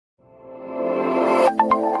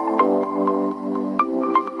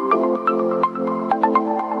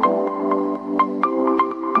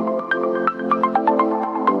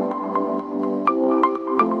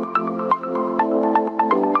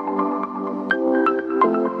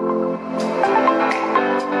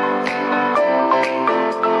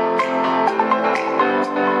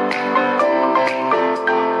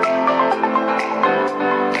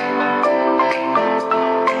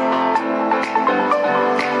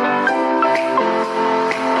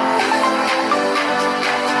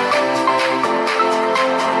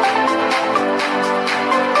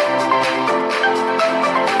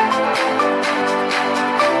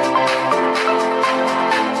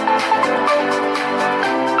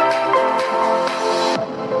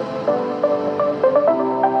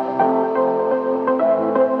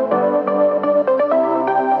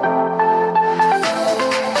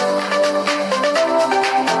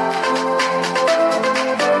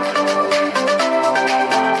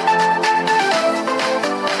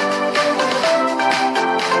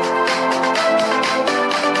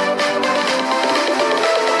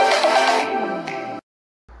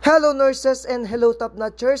Hello nurses and hello top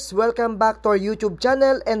notchers! Welcome back to our YouTube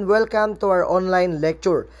channel and welcome to our online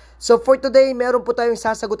lecture. So for today, meron po tayong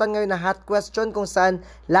sasagutan ngayon na hot question kung saan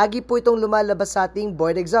lagi po itong lumalabas sa ating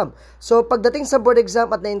board exam. So pagdating sa board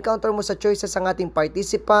exam at na-encounter mo sa choices ang ating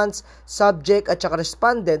participants, subject at saka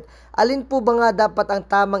respondent, alin po ba nga dapat ang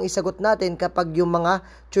tamang isagot natin kapag yung mga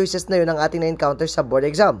choices na yun ang ating na-encounter sa board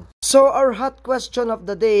exam? So our hot question of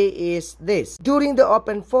the day is this. During the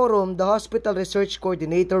open forum, the hospital research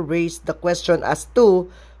coordinator raised the question as to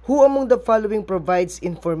who among the following provides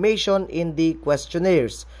information in the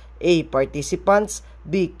questionnaires? A. Participants,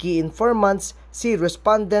 B. Key informants, C.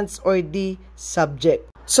 Respondents, or D. Subject.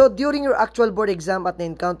 So, during your actual board exam at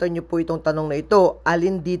na-encounter nyo po itong tanong na ito,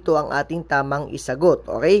 alin dito ang ating tamang isagot?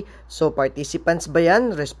 Okay? So, participants ba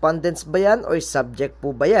yan? Respondents ba yan? Or subject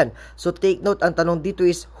po ba yan? So, take note, ang tanong dito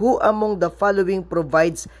is, who among the following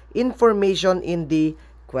provides information in the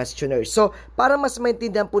questionnaire. So, para mas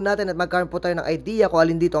maintindihan po natin at magkaroon po tayo ng idea kung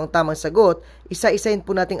alin dito ang tamang sagot, isa-isahin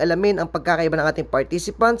po nating alamin ang pagkakaiba ng ating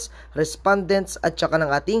participants, respondents, at saka ng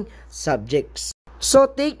ating subjects. So,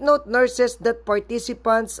 take note nurses that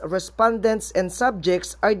participants, respondents, and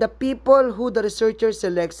subjects are the people who the researcher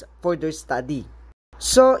selects for their study.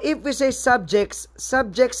 So, if we say subjects,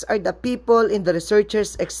 subjects are the people in the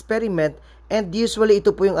researcher's experiment. And usually,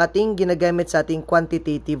 ito po yung ating ginagamit sa ating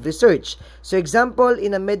quantitative research. So, example,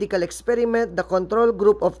 in a medical experiment, the control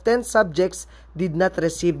group of 10 subjects did not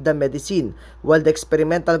receive the medicine, while the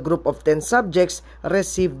experimental group of 10 subjects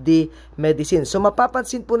received the medicine. So,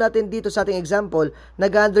 mapapansin po natin dito sa ating example,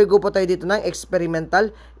 nag-undergo po tayo dito ng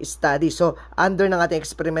experimental study. So, under ng ating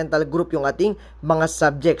experimental group yung ating mga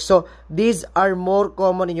subjects. So, these are more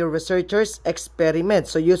common in your researcher's experiment.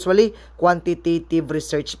 So, usually, quantitative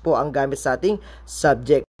research po ang gamit sa ating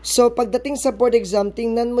subject. So, pagdating sa board exam,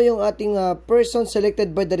 tingnan mo yung ating person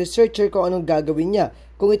selected by the researcher kung anong gagawin niya.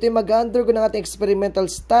 Kung ito'y mag-undergo ng ating experimental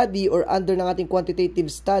study or under ng ating quantitative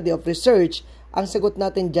study of research, ang sagot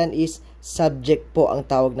natin dyan is subject po ang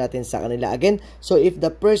tawag natin sa kanila. Again, so if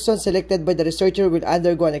the person selected by the researcher will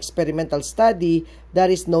undergo an experimental study,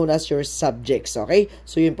 that is known as your subjects. Okay?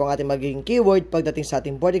 So, yun po ang ating magiging keyword pagdating sa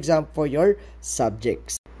ating board exam for your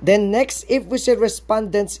subjects. Then next, if we say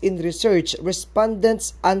respondents in research,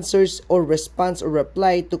 respondents answers or response or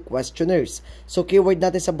reply to questionnaires. So, keyword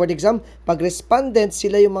natin sa board exam, pag respondents,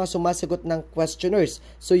 sila yung mga sumasagot ng questionnaires.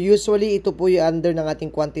 So, usually, ito po yung under ng ating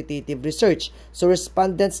quantitative research. So,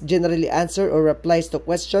 respondents generally answer or replies to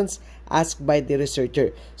questions asked by the researcher.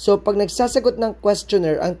 So, pag nagsasagot ng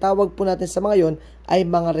questionnaire, ang tawag po natin sa mga yon ay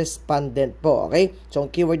mga respondent po. Okay? So, ang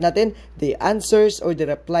keyword natin, the answers or the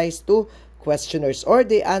replies to questionnaires or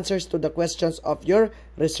the answers to the questions of your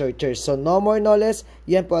researchers. So, no more, no less.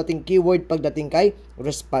 Yan po ating keyword pagdating kay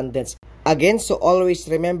respondents. Again, so always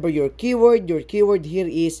remember your keyword. Your keyword here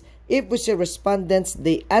is, if we say respondents,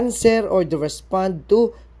 they answer or they respond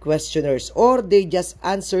to questionnaires or they just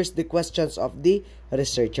answers the questions of the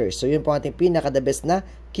researchers. So, yun po ating pinaka-the best na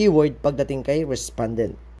keyword pagdating kay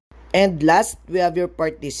respondent. And last, we have your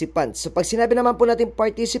participants. So, pag sinabi naman po natin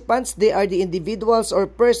participants, they are the individuals or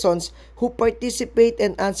persons who participate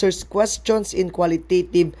and answers questions in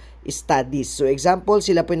qualitative studies. So, example,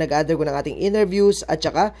 sila po yung nag-undergo ng ating interviews at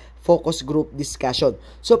saka focus group discussion.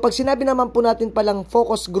 So, pag sinabi naman po natin palang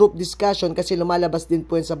focus group discussion, kasi lumalabas din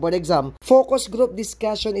po yun sa board exam, focus group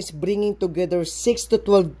discussion is bringing together 6 to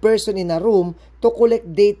 12 person in a room to collect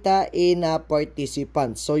data in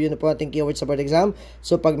participants. So, yun na po ating keyword sa board exam.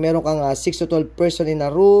 So, pag meron kang 6 to 12 person in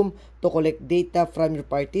a room to collect data from your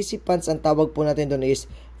participants, ang tawag po natin doon is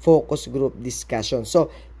focus group discussion. So,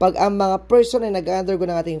 pag ang mga person ay nag-undergo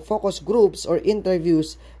ng ating focus groups or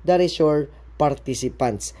interviews, that is your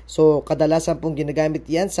participants. So, kadalasan pong ginagamit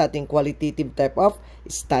yan sa ating qualitative type of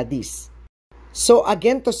studies. So,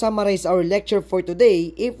 again, to summarize our lecture for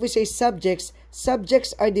today, if we say subjects,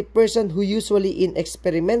 subjects are the person who usually in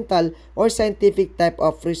experimental or scientific type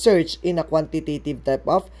of research in a quantitative type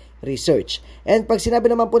of research. And pag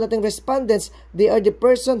sinabi naman po natin respondents, they are the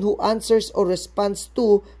person who answers or responds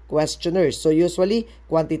to questionnaires. So, usually,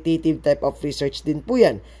 quantitative type of research din po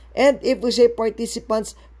yan. And if we say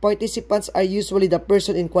participants, participants are usually the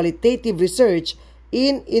person in qualitative research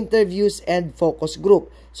in interviews and focus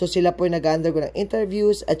group. So, sila po yung nag-undergo ng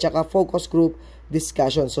interviews at saka focus group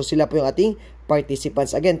discussion. So, sila po yung ating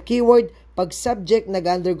participants. Again, keyword, pag subject,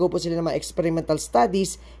 nag-undergo po sila ng mga experimental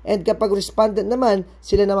studies, and kapag respondent naman,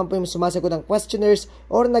 sila naman po yung sumasagot ng questionnaires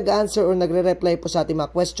or nag-answer or nagre-reply po sa ating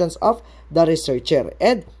mga questions of the researcher.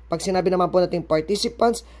 And pag sinabi naman po natin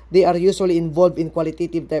participants, they are usually involved in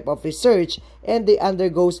qualitative type of research and they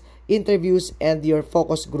undergoes interviews and your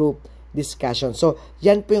focus group discussion. So,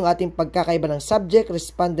 yan po yung ating pagkakaiba ng subject,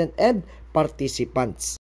 respondent, and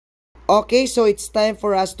participants. Okay, so it's time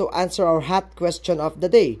for us to answer our hot question of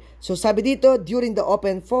the day. So sabi dito, during the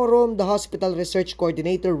open forum, the hospital research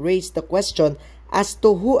coordinator raised the question as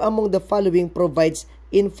to who among the following provides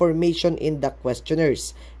information in the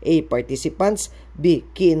questionnaires. A. Participants, B.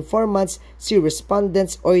 Key informants, C.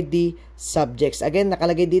 Respondents, or D. Subjects. Again,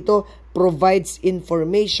 nakalagay dito, provides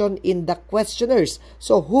information in the questionnaires.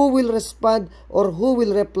 So who will respond or who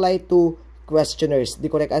will reply to questionnaires?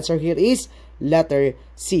 The correct answer here is letter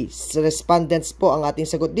C. Respondents po ang ating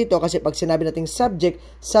sagot dito kasi pag sinabi nating subject,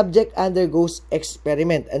 subject undergoes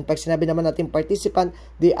experiment. And pag sinabi naman nating participant,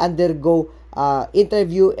 they undergo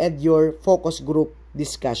interview and your focus group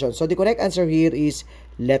discussion. So the correct answer here is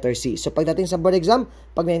letter C. So pagdating sa board exam,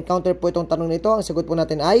 pag na-encounter po itong tanong nito, ang sagot po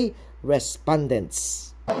natin ay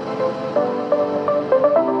respondents.